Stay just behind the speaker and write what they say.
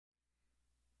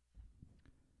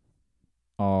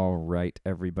All right,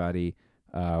 everybody.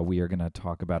 We are going to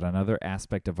talk about another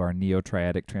aspect of our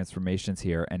neo-triadic transformations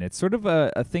here, and it's sort of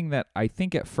a thing that I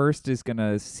think at first is going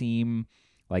to seem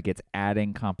like it's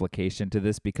adding complication to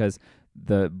this because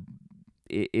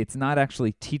it's not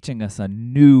actually teaching us a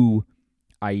new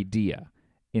idea.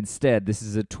 Instead, this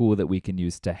is a tool that we can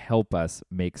use to help us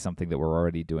make something that we're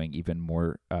already doing even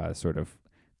more sort of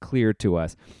clear to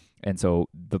us. And so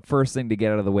the first thing to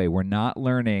get out of the way, we're not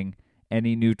learning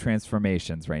any new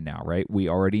transformations right now, right? We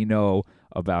already know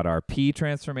about our P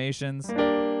transformations,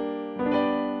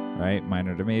 right?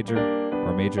 Minor to major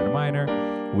or major to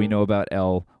minor. We know about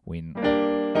L. We know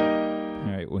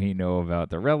about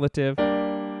the relative.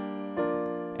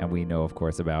 And we know, of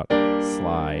course, about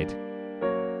slide,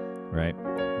 right?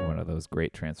 One of those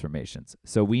great transformations.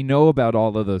 So we know about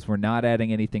all of those. We're not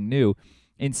adding anything new.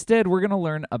 Instead, we're going to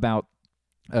learn about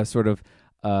a sort of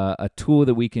a tool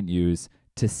that we can use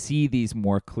to see these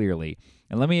more clearly.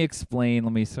 And let me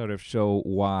sort of show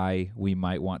why we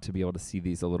might want to be able to see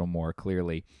these a little more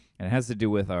clearly. And it has to do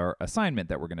with our assignment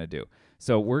that we're going to do.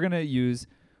 So we're going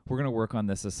to work on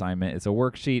this assignment. It's a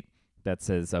worksheet that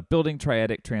says building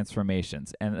triadic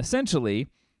transformations. And essentially,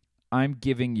 I'm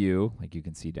giving you, like you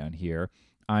can see down here,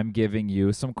 I'm giving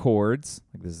you some chords.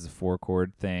 Like this is a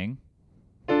 4-chord thing.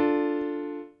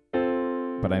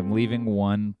 But I'm leaving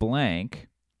one blank.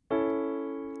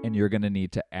 And you're going to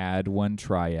need to add one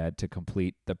triad to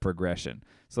complete the progression.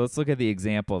 So let's look at the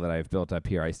example that I've built up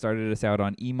here. I started us out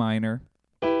on E minor,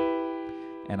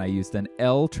 and I used an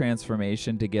L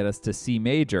transformation to get us to C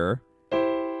major,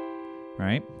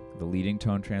 right? The leading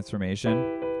tone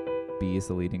transformation. B is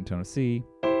the leading tone of C,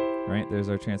 right? There's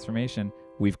our transformation.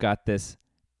 We've got this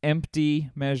empty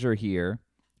measure here,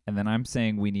 and then I'm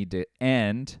saying we need to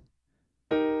end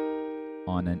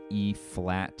on an E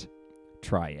flat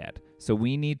triad. So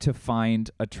we need to find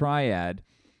a triad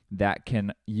that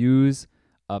can use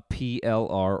a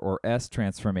PLR or S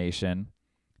transformation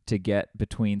to get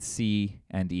between C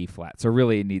and E flat. So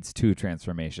really it needs 2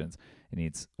 transformations. It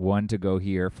needs one to go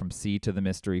here from C to the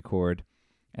mystery chord,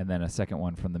 and then a second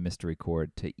one from the mystery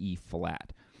chord to E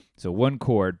flat. So 1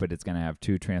 chord, but it's going to have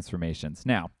 2 transformations.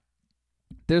 Now,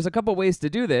 there's a couple ways to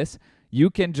do this.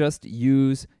 You can just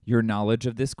use your knowledge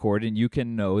of this chord, and you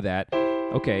can know that,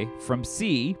 okay, from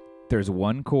C, there's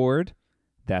 1 chord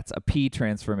that's a P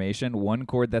transformation, 1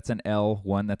 chord that's an L,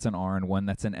 1 that's an R, and 1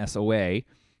 that's an SOA.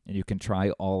 And you can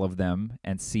try all of them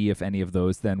and see if any of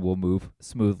those then will move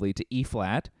smoothly to E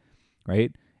flat,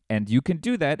 right? And you can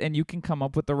do that, and you can come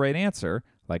up with the right answer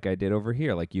like I did over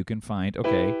here. Like you can find,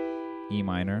 okay, E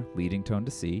minor, leading tone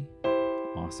to C.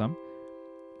 Awesome.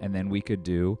 And then we could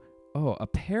do, a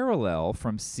parallel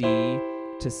from C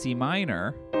to C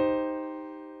minor.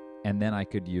 And then I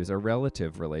could use a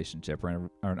relative relationship or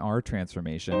an R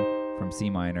transformation from C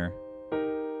minor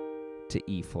to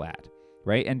E flat,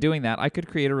 right? And doing that, I could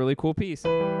create a really cool piece.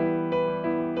 Here's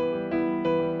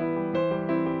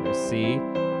C,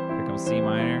 here comes C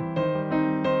minor,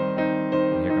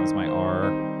 and here comes my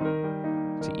R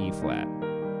to E flat.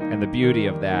 And the beauty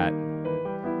of that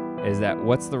is that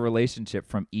what's the relationship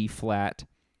from E flat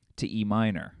to E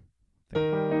minor?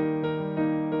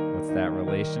 What's that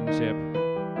relationship?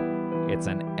 It's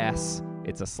an S,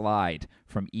 it's a slide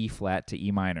from E flat to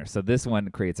E minor. So this one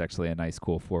creates actually a nice,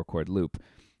 cool 4-chord loop.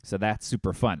 So that's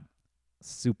super fun.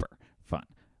 Super fun.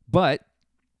 But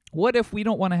what if we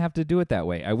don't want to have to do it that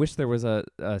way? I wish there was a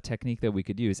technique that we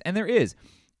could use. And there is.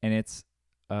 And it's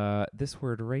this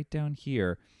word right down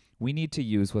here. We need to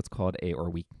use we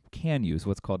can use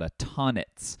what's called a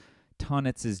Tonnetz.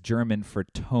 Tonnetz is German for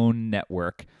tone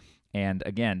network. And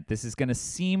again, this is going to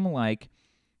seem like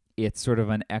it's sort of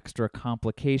an extra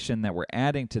complication that we're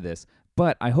adding to this,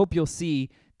 but I hope you'll see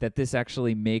that this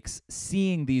actually makes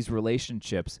seeing these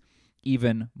relationships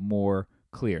even more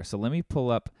clear. So let me pull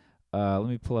up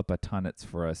a Tonnetz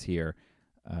for us here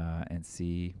and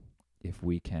see if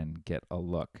we can get a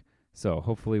look. So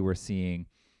hopefully we're seeing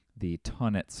the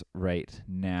Tonnetz right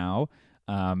now,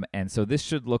 and so this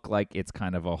should look like it's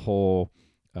kind of a whole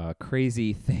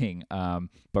crazy thing,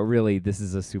 but really this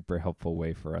is a super helpful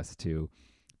way for us to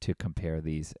compare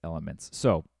these elements.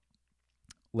 So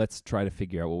let's try to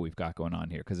figure out what we've got going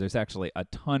on here, because there's actually a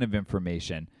ton of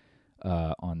information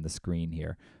on the screen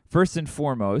here. First and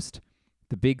foremost,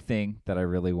 the big thing that I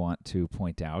really want to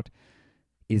point out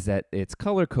is that it's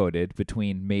color-coded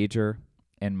between major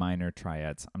and minor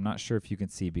triads. I'm not sure if you can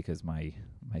see because my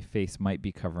face might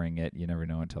be covering it. You never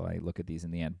know until I look at these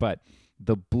in the end. But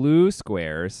the blue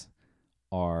squares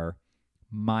are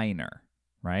minor,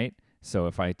 right? So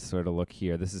if I sort of look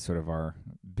here, this is sort of our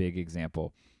big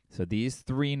example. So these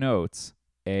 3 notes,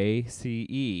 A, C,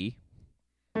 E,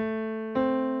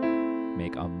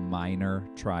 make a minor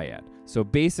triad. So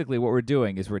basically what we're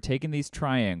doing is we're taking these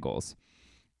triangles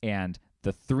and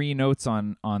the three notes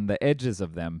on the edges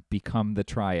of them become the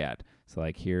triad. So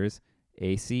like here's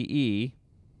A, C, E,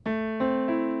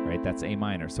 right? That's A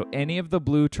minor. So any of the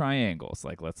blue triangles,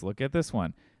 like let's look at this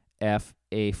one, F,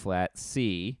 A flat,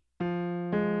 C,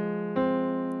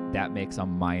 that makes a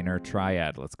minor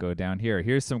triad. Let's go down here.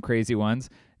 Here's some crazy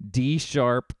ones. D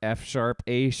sharp, F sharp,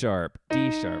 A sharp, D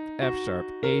sharp, F sharp,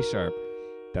 A sharp.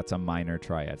 That's a minor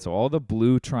triad. So all the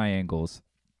blue triangles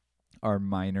are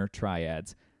minor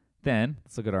triads. Then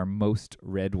let's look at our most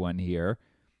red one here.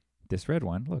 This red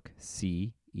one, look,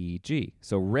 C, E, G.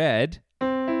 So red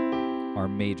are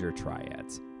major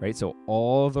triads, right? So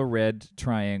all the red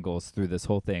triangles through this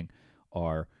whole thing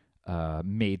are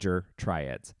major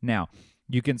triads. Now,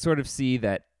 you can sort of see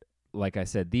that, like I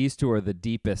said, these two are the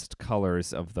deepest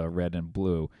colors of the red and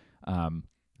blue.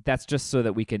 That's just so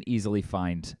that we can easily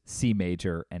find C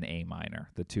major and A minor,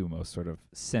 the two most sort of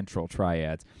central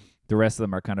triads. The rest of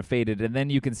them are kind of faded, and then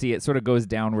you can see it sort of goes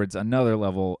downwards another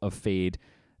level of fade.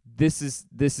 This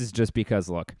is just because,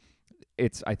 look,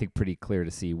 it's, I think, pretty clear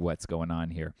to see what's going on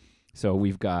here. So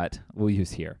we've got, we'll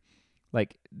use here,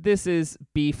 like this is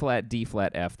B flat, D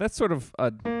flat, F. That's sort of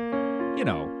a, you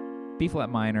know, B flat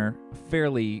minor,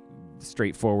 fairly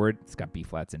straightforward. It's got B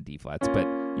flats and D flats, but,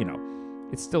 you know,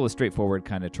 it's still a straightforward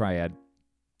kind of triad.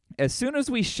 As soon as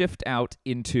we shift out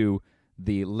into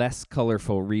the less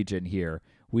colorful region here,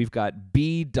 we've got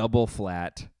B double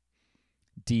flat,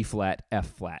 D flat, F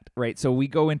flat, right? So we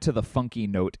go into the funky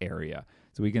note area.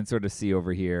 So we can sort of see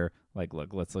over here, like,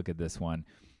 look, let's look at this one.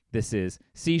 This is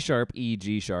C sharp, E,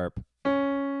 G sharp.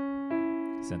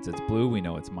 Since it's blue, we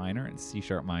know it's minor, and C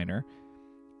sharp minor.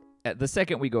 At the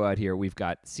second we go out here, we've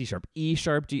got C sharp, E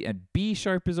sharp, G, and B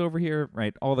sharp is over here,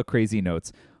 right? All the crazy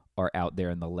notes are out there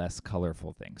in the less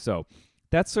colorful thing. So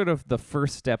that's sort of the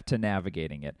first step to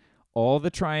navigating it. All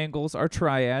the triangles are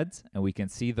triads, and we can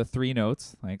see the three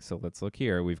notes. Like, so let's look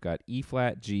here. We've got E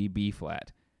flat, G, B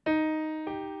flat.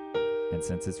 And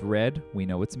since it's red, we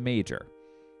know it's major,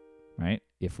 right?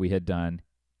 If we had done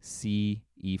C,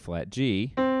 E flat,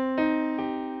 G,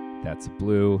 that's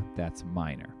blue, that's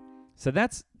minor. So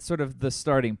that's sort of the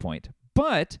starting point.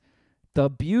 But the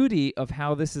beauty of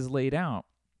how this is laid out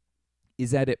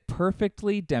is that it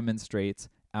perfectly demonstrates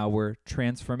our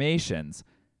transformations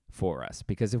for us.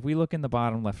 Because if we look in the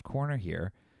bottom left corner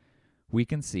here, we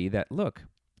can see that, look,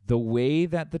 the way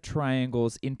that the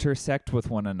triangles intersect with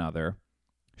one another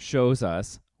shows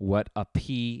us what a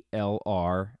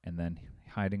PLR, and then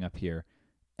hiding up here,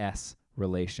 S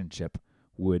relationship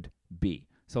would be.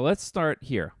 So let's start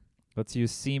here. Let's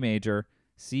use C major,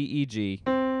 C, E, G,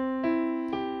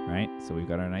 right? So we've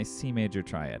got our nice C major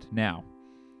triad. Now,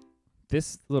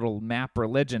 this little map or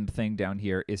legend thing down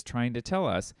here is trying to tell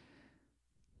us,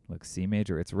 look, C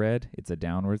major, it's red, it's a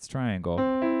downwards triangle.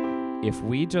 If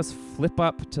we just flip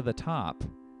up to the top,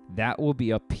 that will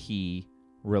be a P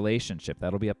relationship.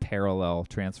 That'll be a parallel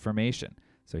transformation.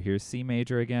 So here's C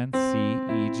major again, C,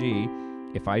 E, G.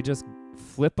 If I just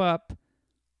flip up,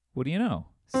 what do you know?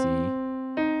 C,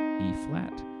 E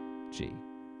flat, G.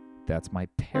 That's my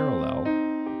parallel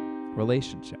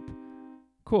relationship.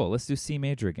 Cool, let's do C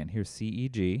major again. Here's C, E,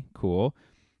 G, cool.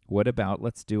 What about,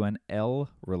 let's do an L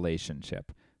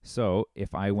relationship. So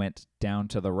if I went down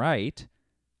to the right,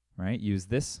 use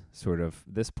this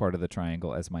part of the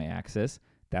triangle as my axis,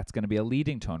 that's going to be a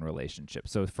leading tone relationship.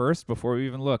 So first, before we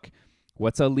even look,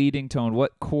 what's a leading tone?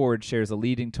 What chord shares a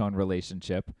leading tone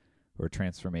relationship or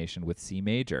transformation with C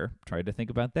major? Try to think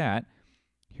about that.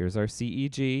 Here's our C, E,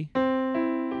 G.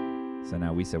 So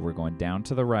now we said we're going down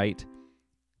to the right,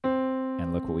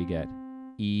 and look what we get.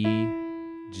 E,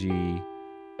 G,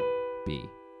 B.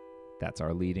 That's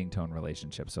our leading tone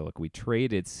relationship. So look, we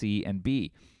traded C and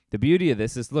B. The beauty of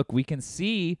this is, look, we can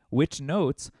see which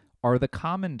notes are the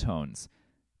common tones.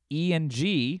 E and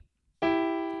G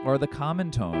are the common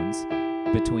tones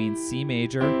between C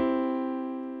major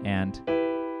and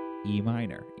E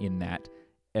minor in that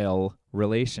L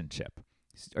relationship.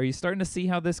 Are you starting to see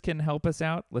how this can help us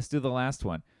out? Let's do the last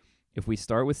one. If we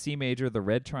start with C major, the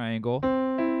red triangle,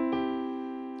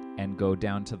 and go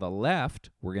down to the left,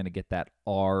 we're going to get that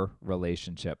R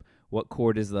relationship. What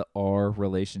chord is the R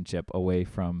relationship away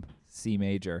from C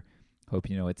major? Hope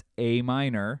you know it's A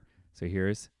minor. So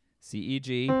here's C, E,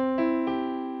 G.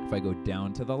 If I go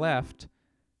down to the left,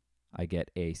 I get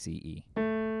A, C, E.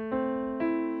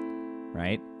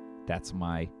 Right? That's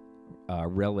my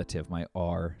relative, my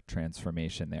R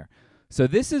transformation there. So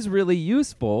this is really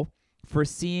useful for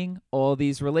seeing all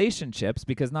these relationships,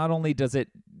 because not only does it,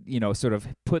 sort of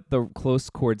put the close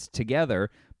chords together,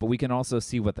 but we can also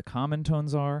see what the common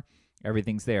tones are.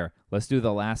 Everything's there. Let's do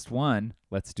the last one.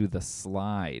 Let's do the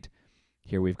slide.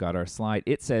 Here we've got our slide.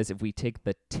 It says if we take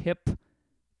the tip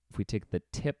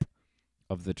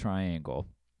of the triangle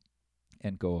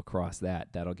and go across that,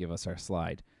 that'll give us our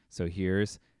slide. So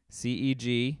here's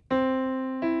CEG.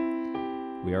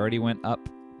 We already went up,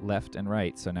 left, and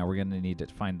right. So now we're going to need to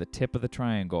find the tip of the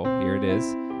triangle. Here it is.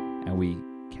 And we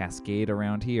cascade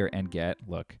around here and get,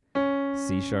 look,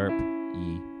 C sharp,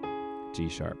 E, G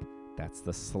sharp. That's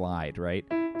the slide, right?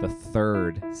 The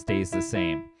third stays the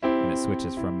same, and it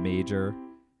switches from major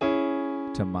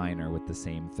to minor with the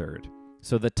same third.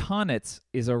 So the Tonnetz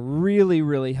is a really,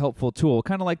 really helpful tool,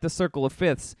 kind of like the circle of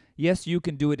fifths. Yes, you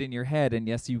can do it in your head, and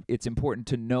yes, it's important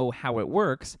to know how it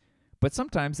works, but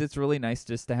sometimes it's really nice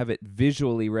just to have it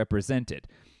visually represented.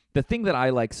 The thing that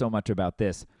I like so much about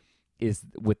this is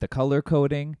with the color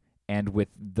coding and with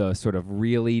the sort of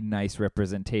really nice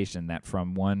representation that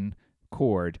from one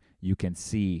chord you can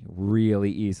see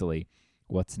really easily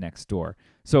what's next door.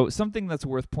 So something that's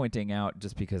worth pointing out,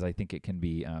 just because I think it can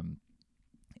be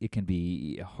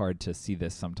hard to see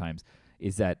this sometimes,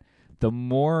 is that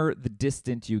the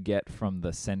distant you get from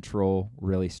the central,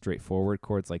 really straightforward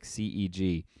chords like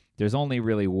CEG, there's only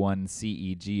really one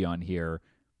CEG on here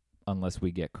unless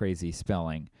we get crazy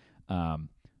spelling.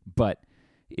 But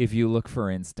if you look, for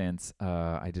instance,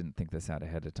 I didn't think this out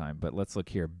ahead of time, but let's look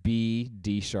here. B,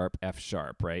 D sharp, F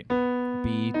sharp, right?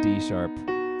 B, D sharp,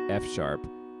 F sharp.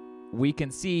 We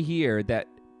can see here that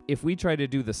if we try to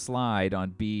do the slide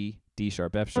on B, D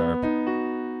sharp, F sharp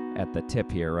at the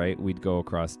tip here, right, we'd go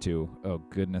across to, oh,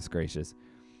 goodness gracious.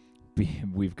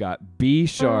 We've got B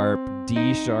sharp,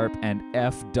 D sharp, and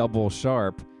F double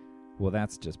sharp. Well,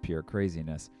 that's just pure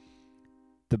craziness.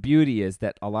 The beauty is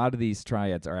that a lot of these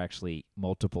triads are actually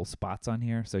multiple spots on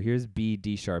here. So here's B,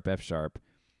 D sharp, F sharp.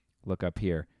 Look up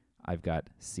here. I've got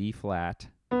C flat,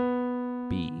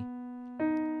 B,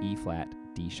 E flat,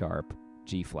 D sharp,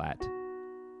 G flat,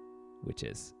 which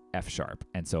is F sharp.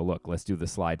 And so look, let's do the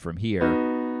slide from here.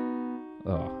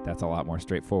 Oh, that's a lot more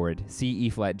straightforward. C, E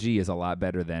flat, G is a lot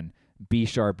better than B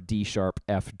sharp, D sharp,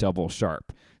 F double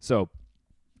sharp. So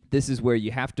this is where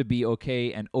you have to be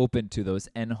okay and open to those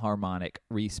enharmonic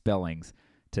respellings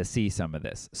to see some of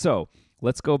this. So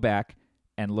let's go back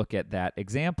and look at that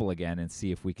example again and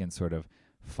see if we can sort of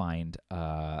find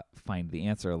the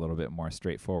answer a little bit more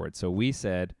straightforward. So we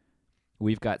said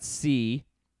we've got C,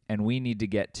 and we need to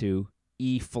get to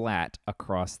E flat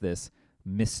across this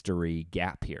mystery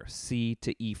gap here, C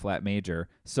to E flat major.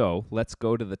 So let's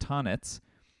go to the Tonnetz,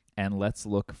 and let's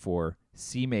look for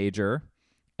C major,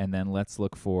 and then let's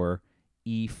look for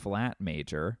E flat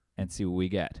major and see what we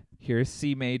get. Here's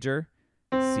C major,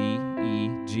 C, E,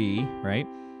 G, right?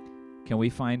 Can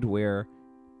we find where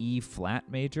E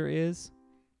flat major is?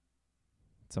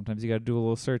 Sometimes you got to do a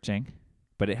little searching,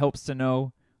 but it helps to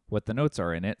know what the notes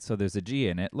are in it. So there's a G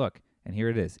in it. Look, and here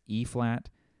it is, E flat,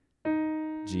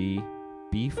 G,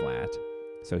 B flat.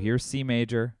 So here's C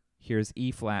major, here's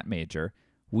E flat major.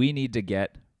 We need to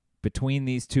get between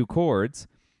these two chords.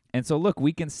 And so look,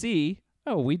 we can see,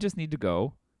 oh, we just need to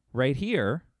go right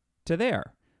here to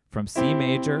there. From C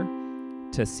major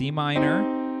to C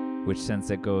minor, which since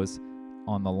it goes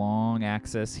on the long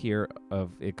axis here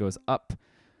it goes up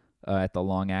at the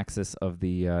long axis of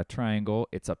the triangle,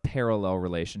 it's a parallel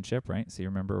relationship, right? So you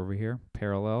remember over here,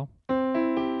 parallel.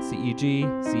 C, E, G,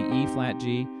 C, E flat,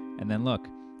 G. And then look,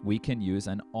 we can use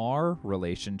an R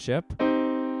relationship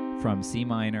from C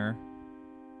minor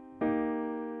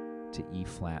to E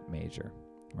flat major,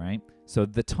 right? So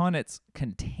the Tonnetz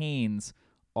contains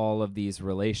all of these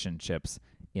relationships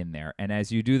in there. And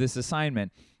as you do this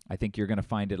assignment, I think you're going to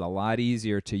find it a lot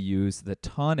easier to use the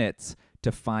Tonnetz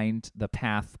to find the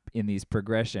path in these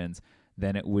progressions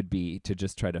than it would be to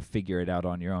just try to figure it out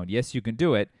on your own. Yes, you can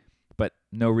do it, but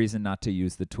no reason not to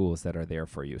use the tools that are there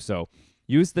for you. So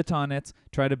use the Tonnetz,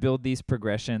 try to build these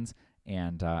progressions,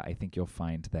 and I think you'll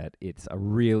find that it's a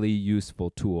really useful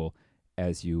tool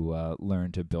as you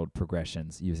learn to build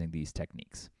progressions using these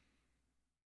techniques.